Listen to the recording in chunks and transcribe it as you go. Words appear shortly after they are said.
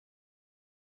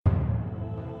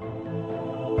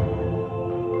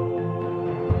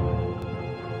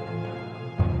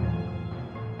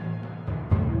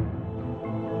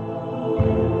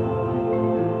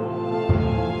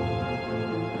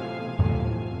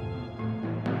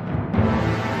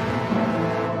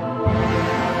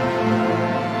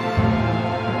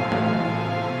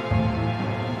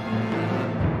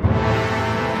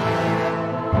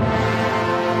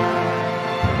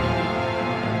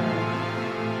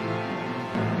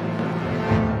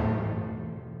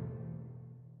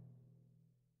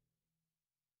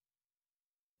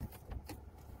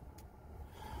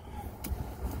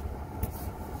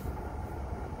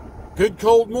Good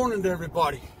cold morning to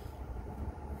everybody.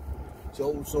 It's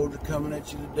Old Soldier coming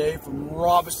at you today from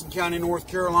Robeson County, North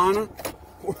Carolina,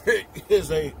 where it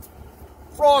is a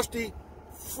frosty,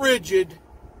 frigid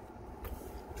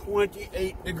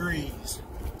 28 degrees.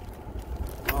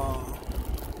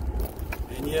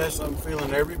 And yes, I'm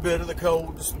feeling every bit of the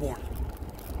cold this morning.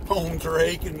 Bones are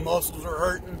aching, muscles are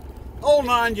hurting, whole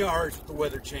 9 yards with the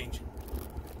weather changing.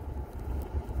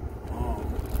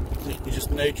 It's just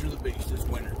the nature of the beast this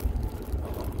winter.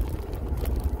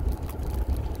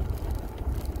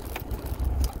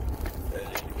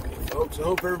 Anyway, folks, I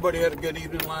hope everybody had a good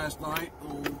evening last night.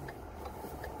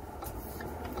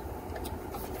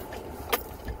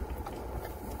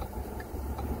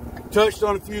 Touched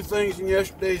on a few things in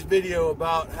yesterday's video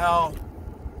about how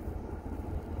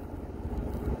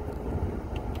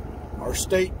our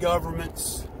state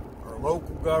governments, our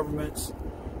local governments,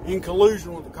 in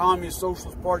collusion with the Communist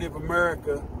Socialist Party of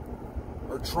America,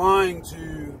 are trying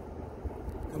to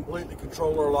completely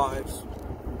control our lives.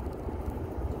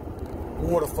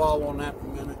 More to follow on that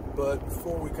in a minute, but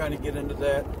before we kind of get into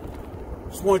that,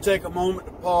 just want to take a moment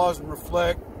to pause and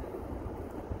reflect,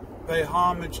 pay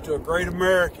homage to a great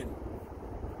American,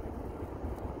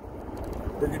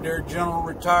 Brigadier General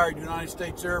retired United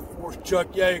States Air Force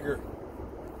Chuck Yeager.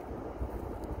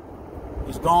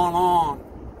 He's gone on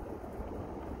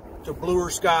to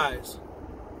bluer skies.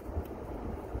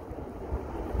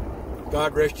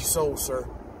 God rest your soul, sir.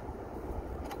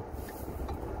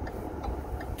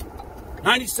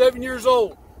 97 years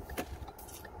old.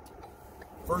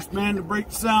 First man to break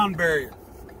the sound barrier.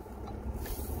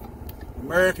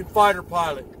 American fighter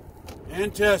pilot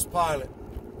and test pilot.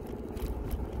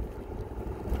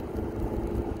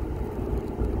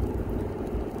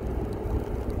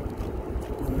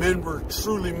 When men were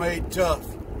truly made tough.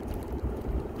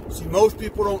 See, most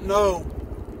people don't know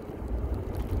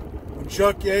when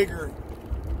Chuck Yeager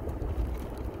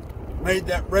made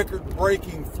that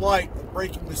record-breaking flight of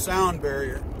breaking the sound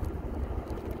barrier,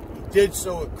 he did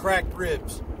so with cracked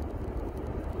ribs.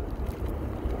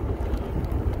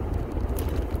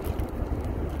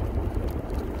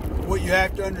 What you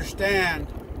have to understand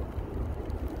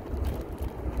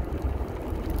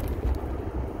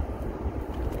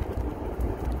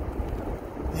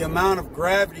the amount of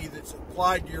gravity that's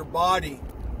applied to your body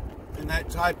in that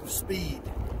type of speed.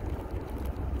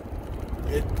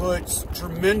 It puts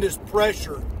tremendous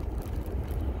pressure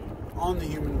on the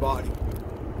human body.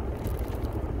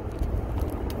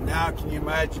 Now can you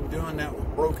imagine doing that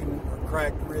with broken or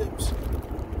cracked ribs?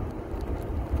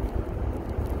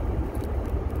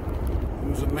 He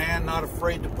was a man not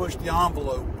afraid to push the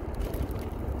envelope.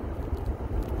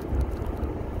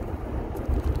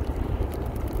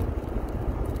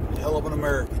 Hell of an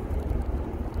American.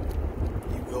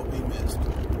 He will be missed.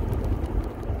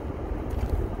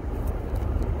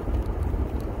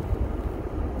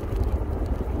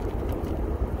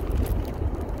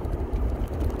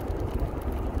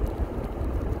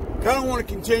 Kind of want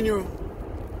to continue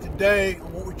today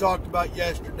on what we talked about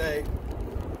yesterday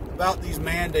about these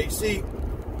mandates. See,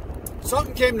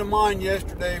 something came to mind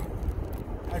yesterday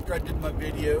after I did my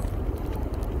video.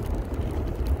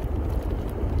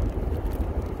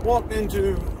 Walked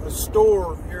into a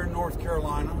store here in North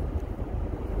Carolina.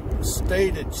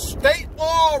 Stated, state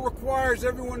law requires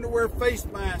everyone to wear face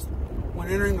masks when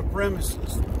entering the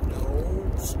premises.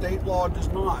 No, state law does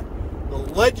not. The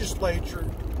legislature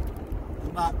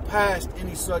has not passed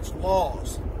any such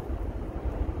laws.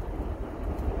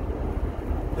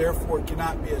 Therefore, it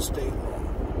cannot be a state law.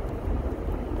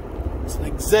 It's an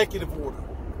executive order.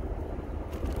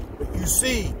 But you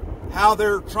see how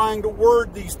they're trying to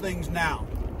word these things now.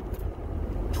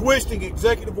 Twisting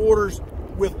executive orders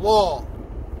with law.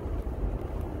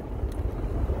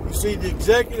 You see, the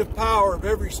executive power of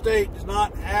every state does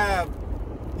not have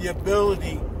the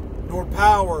ability nor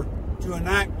power to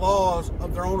enact laws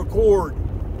of their own accord.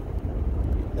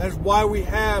 That is why we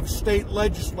have state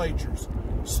legislatures,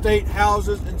 state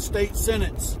houses, and state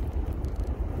senates.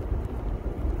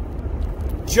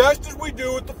 Just as we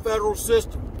do with the federal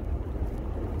system.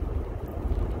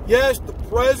 Yes, the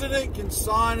president can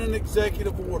sign an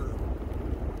executive order.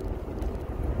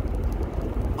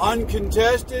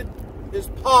 Uncontested is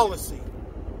policy.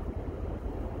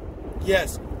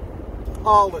 Yes,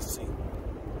 policy.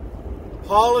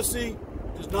 Policy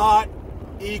does not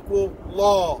equal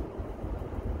law.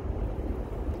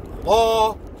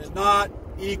 Law does not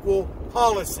equal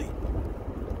policy.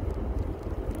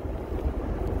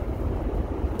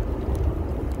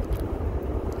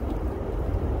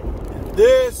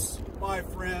 This, my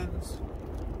friends,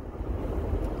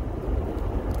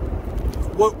 is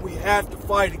what we have to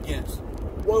fight against.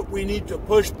 what we need to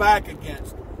push back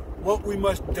against, what we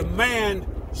must demand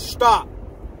stop.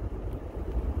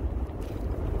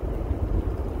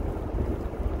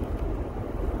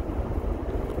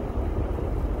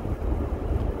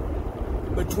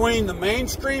 Between the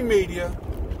mainstream media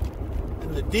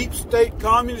and the deep state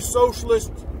communist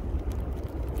socialist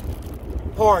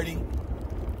party,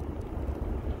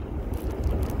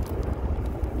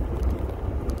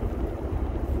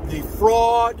 the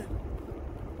fraud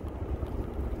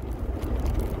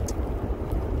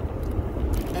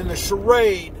and the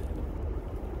charade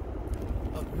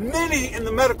of many in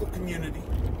the medical community,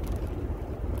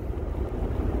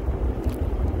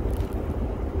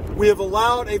 we have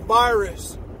allowed a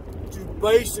virus to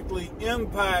basically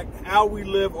impact how we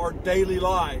live our daily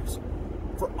lives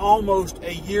for almost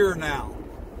a year now.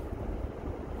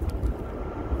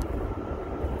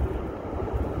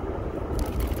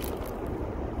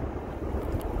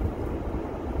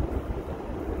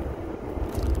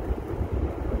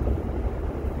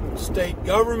 State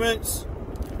governments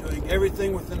doing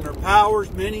everything within their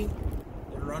powers, many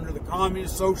that are under the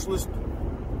communist socialist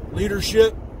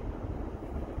leadership,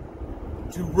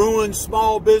 to ruin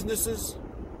small businesses.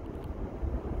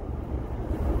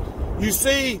 You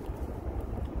see,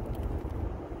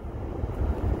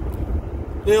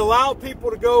 they allow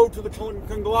people to go to the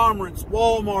conglomerates,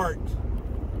 Walmart,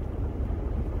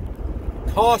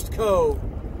 Costco,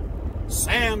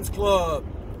 Sam's Club,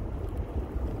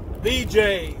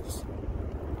 BJ's,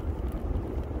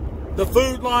 the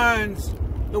Food Lines,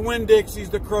 the Winn-Dixies,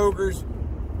 the Krogers,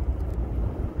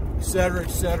 etc.,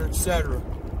 etc., etc.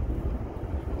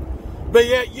 But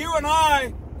yet you and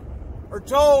I are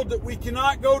told that we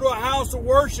cannot go to a house of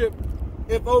worship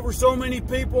if over so many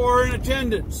people are in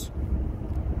attendance,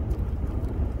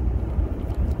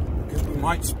 because we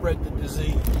might spread the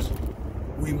disease.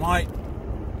 We might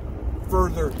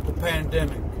further the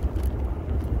pandemic.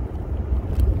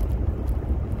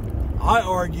 I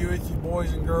argue with you,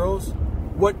 boys and girls,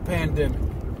 what pandemic?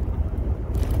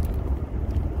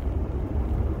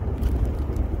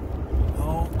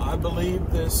 No, I believe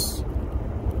this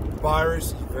virus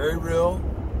is very real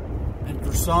and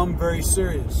for some very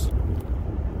serious.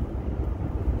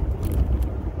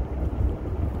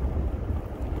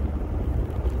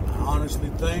 I honestly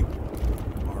think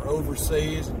our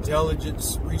overseas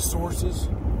intelligence resources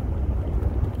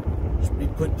should be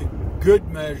put to good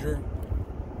measure.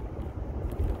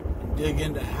 Dig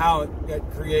into how it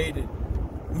got created,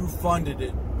 who funded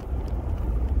it.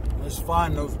 Let's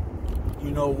find those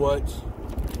you-know-whats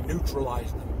and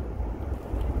neutralize them.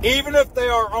 Even if they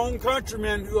are our own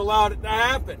countrymen who allowed it to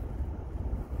happen.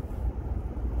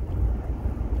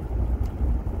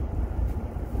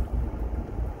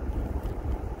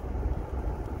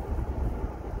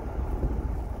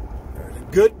 There's a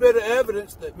good bit of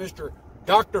evidence that Mr.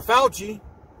 Dr. Fauci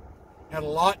had a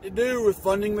lot to do with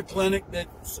funding the clinic that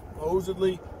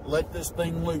supposedly let this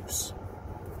thing loose.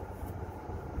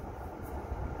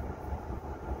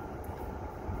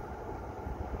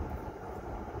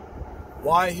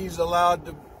 Why he's allowed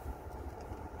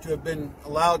to have been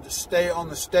allowed to stay on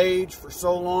the stage for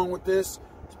so long with this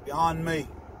is beyond me.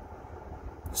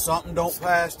 Something don't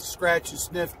pass the scratch and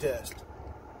sniff test.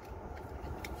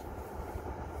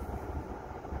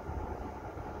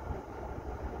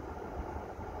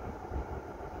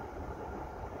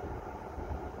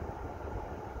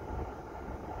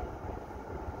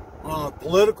 On a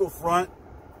political front,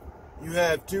 you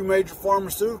have two major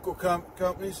pharmaceutical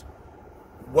companies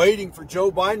waiting for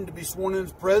Joe Biden to be sworn in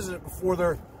as president before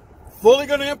they're fully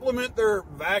going to implement their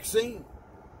vaccine.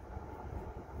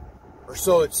 Or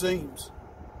so it seems.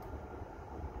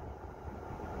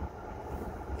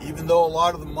 Even though a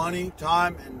lot of the money,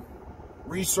 time, and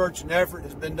research and effort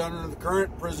has been done under the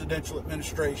current presidential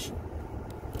administration.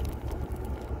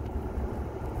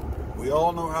 We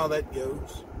all know how that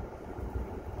goes.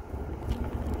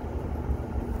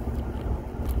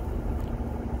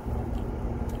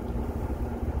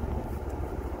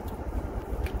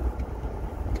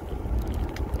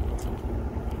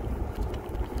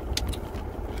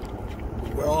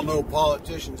 We all know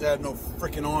politicians have no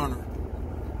freaking honor.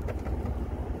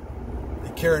 They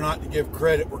care not to give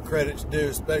credit where credit's due,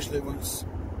 especially when it's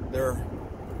their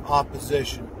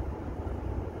opposition.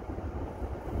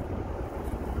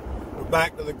 We're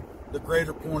back to the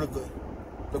greater point of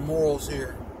the morals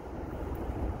here.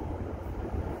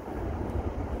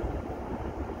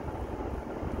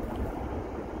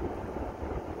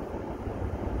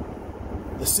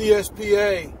 The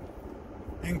CSPA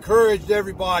encouraged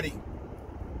everybody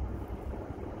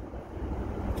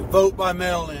to vote by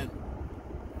mail-in.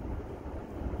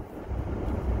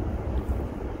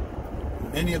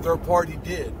 Many of their party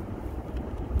did.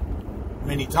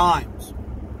 Many times.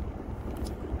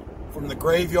 From the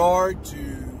graveyard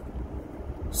to,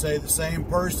 say, the same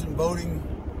person voting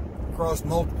across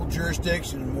multiple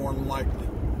jurisdictions, more than likely.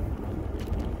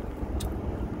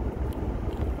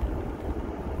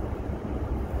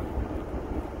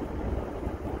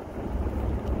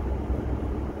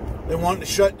 They want to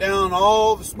shut down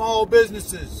all the small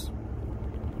businesses.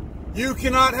 You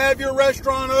cannot have your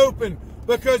restaurant open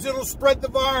because it'll spread the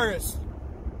virus.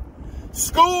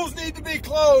 Schools need to be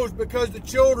closed because the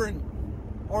children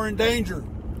are in danger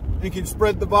and can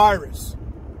spread the virus.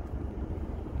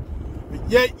 But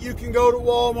yet you can go to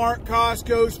Walmart,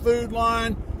 Costco's, Food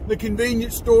Line, the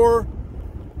convenience store.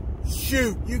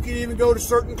 Shoot, you can even go to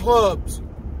certain clubs.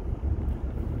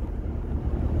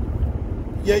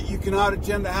 Yet you cannot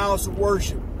attend a house of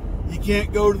worship. You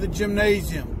can't go to the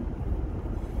gymnasium.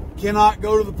 Cannot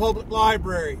go to the public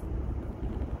library.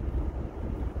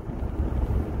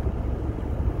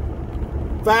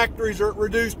 Factories are at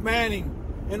reduced manning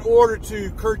in order to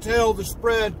curtail the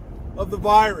spread of the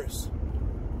virus.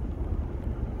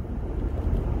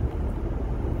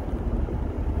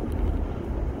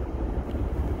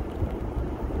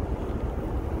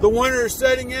 The winter is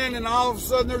setting in, and all of a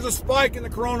sudden there's a spike in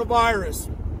the coronavirus.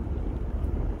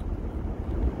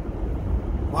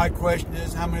 My question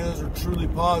is, how many of those are truly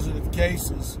positive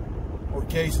cases or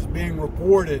cases being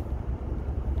reported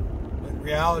that in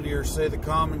reality are, say, the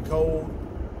common cold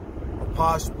or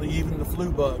possibly even the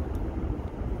flu bug?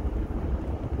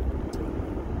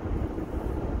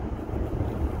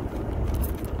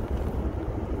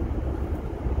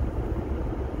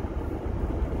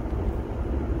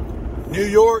 In New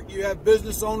York, you have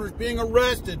business owners being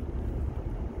arrested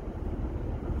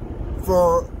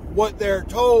for what they're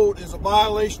told is a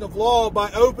violation of law by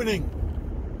opening.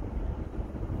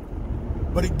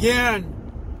 But again,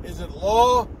 is it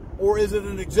law or is it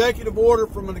an executive order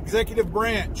from an executive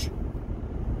branch?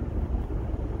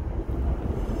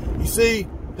 You see,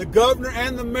 the governor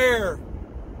and the mayor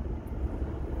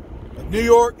of New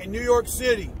York and New York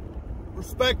City,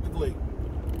 respectively,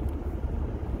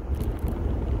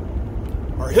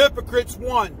 are hypocrites,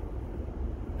 one,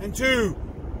 and two,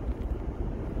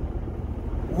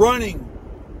 running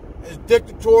as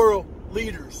dictatorial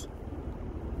leaders.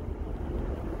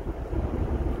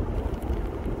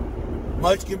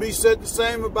 Much can be said the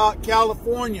same about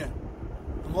California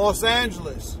and Los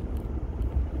Angeles.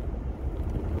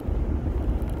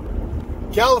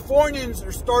 Californians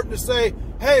are starting to say,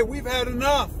 hey, we've had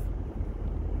enough.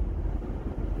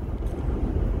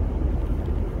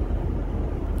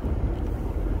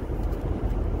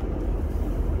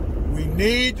 We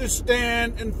need to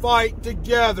stand and fight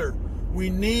together. We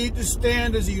need to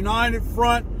stand as a united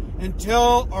front and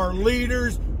tell our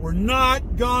leaders we're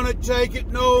not gonna take it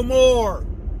no more.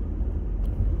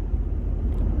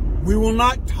 We will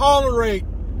not tolerate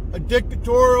a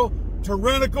dictatorial,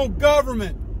 tyrannical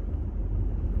government.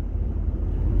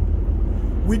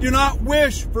 We do not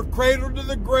wish for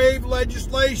cradle-to-the-grave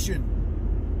legislation.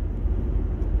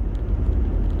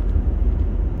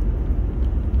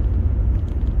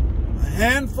 A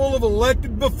handful of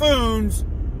elected buffoons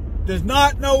does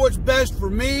not know what's best for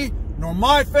me, nor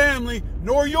my family,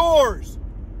 nor yours.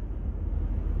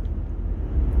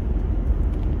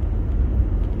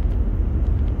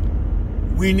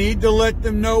 We need to let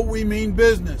them know we mean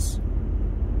business.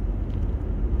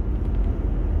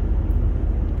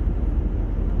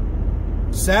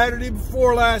 Saturday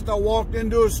before last, I walked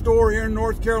into a store here in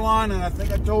North Carolina, and I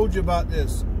think I told you about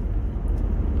this.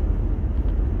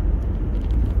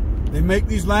 They make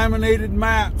these laminated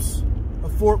maps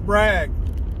of Fort Bragg.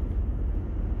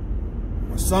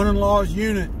 My son-in-law's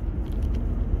unit.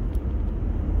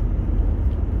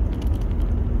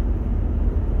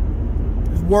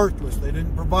 Is worthless. They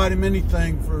didn't provide him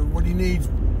anything for what he needs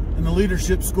in the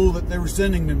leadership school that they were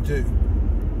sending him to.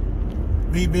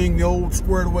 Me being the old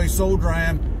squared away soldier I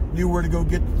am, knew where to go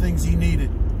get the things he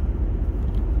needed.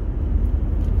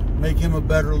 Make him a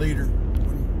better leader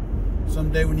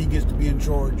someday when he gets to be in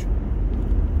charge.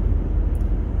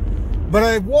 But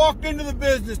I walked into the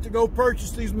business to go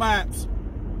purchase these maps.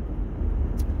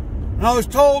 And I was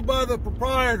told by the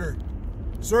proprietor,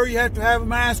 sir, you have to have a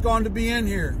mask on to be in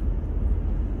here.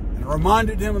 And I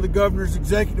reminded him of the governor's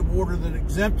executive order that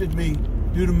exempted me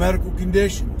due to medical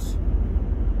conditions.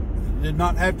 I did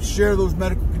not have to share those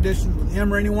medical conditions with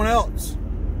him or anyone else.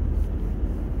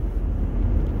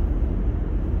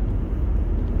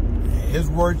 His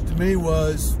words to me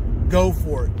was, go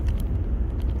for it.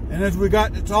 And as we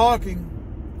got to talking,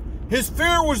 his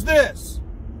fear was this.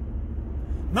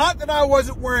 Not that I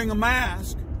wasn't wearing a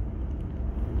mask.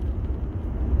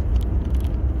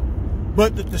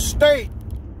 but that the state,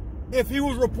 if he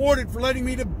was reported for letting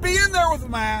me to be in there with a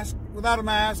mask, without a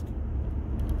mask,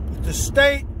 that the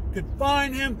state could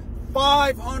fine him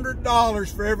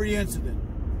 $500 for every incident.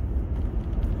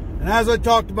 And as I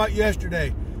talked about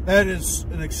yesterday, that is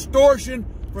an extortion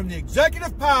from the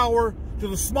executive power to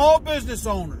the small business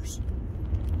owners.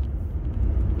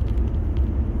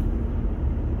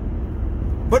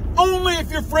 But only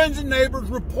if your friends and neighbors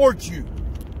report you.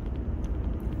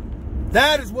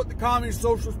 That is what the Communist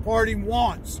Socialist Party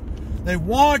wants. They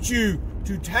want you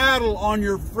to tattle on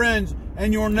your friends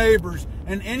and your neighbors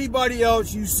and anybody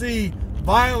else you see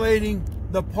violating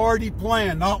the party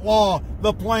plan, not law,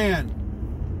 the plan.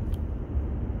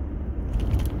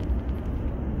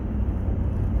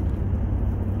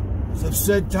 As I've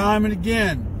said time and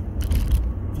again,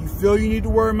 if you feel you need to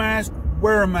wear a mask,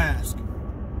 wear a mask.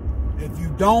 If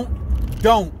you don't,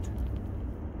 don't.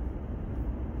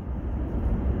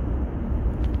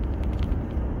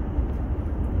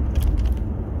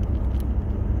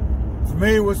 For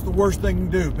me, what's the worst thing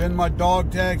to do? Pin my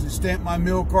dog tags and stamp my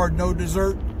meal card, no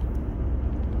dessert?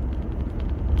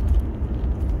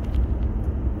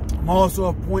 I'm also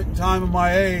at a point in time in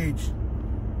my age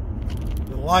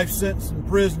that a life sentence in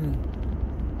prison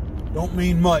don't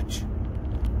mean much.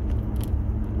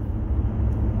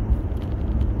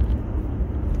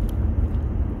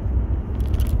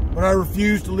 But I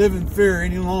refuse to live in fear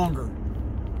any longer.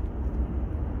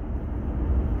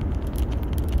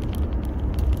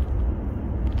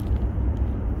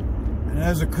 And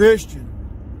as a Christian,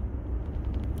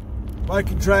 if I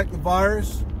contract the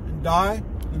virus and die,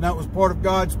 then that was part of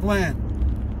God's plan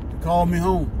to call me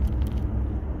home.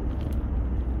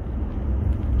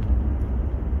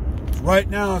 So right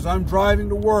now, as I'm driving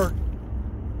to work,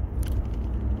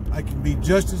 I can be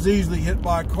just as easily hit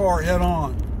by a car head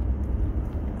on,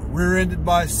 rear-ended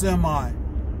by a semi,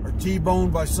 or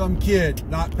T-boned by some kid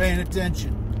not paying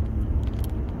attention.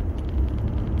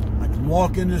 I can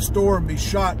walk into the store and be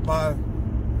shot by a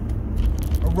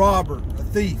robber, a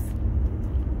thief,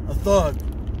 a thug.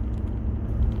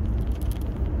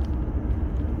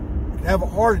 I could have a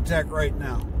heart attack right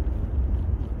now.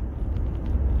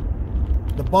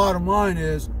 The bottom line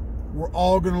is, we're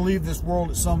all going to leave this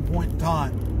world at some point in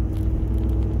time.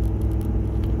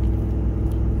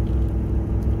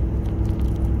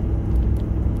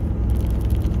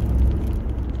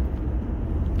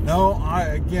 No,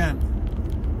 again,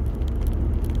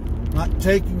 not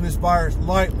taking this virus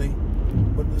lightly,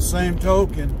 but at the same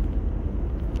token,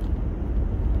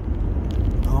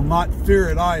 I'll not fear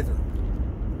it either.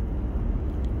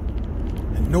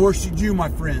 And nor should you, my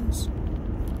friends.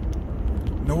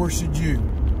 Nor should you.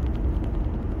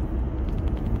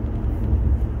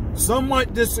 Some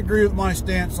might disagree with my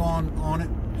stance on it,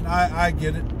 and I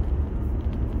get it.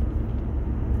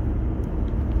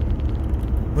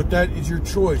 But that is your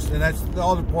choice, and that's the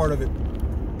other part of it.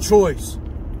 Choice.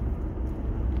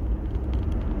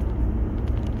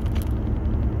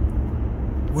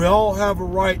 We all have a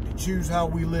right to choose how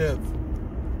we live.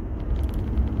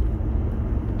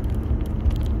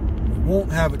 We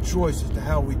won't have a choice as to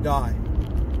how we die.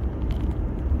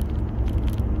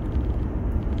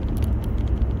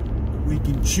 We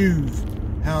can choose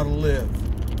how to live.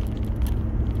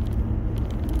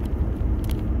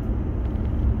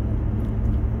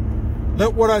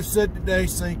 Let what I've said today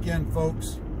sink in,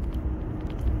 folks.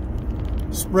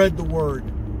 Spread the word.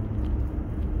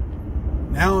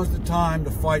 Now is the time to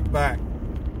fight back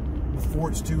before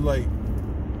it's too late.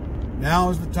 Now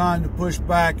is the time to push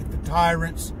back at the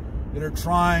tyrants that are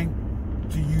trying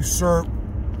to usurp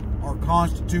our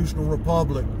constitutional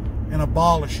republic and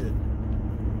abolish it.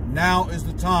 Now is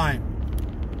the time.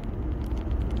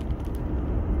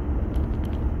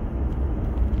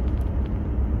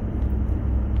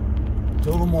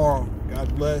 Till tomorrow,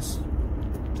 God bless.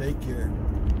 Take care.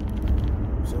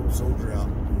 Soul Soldier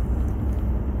out.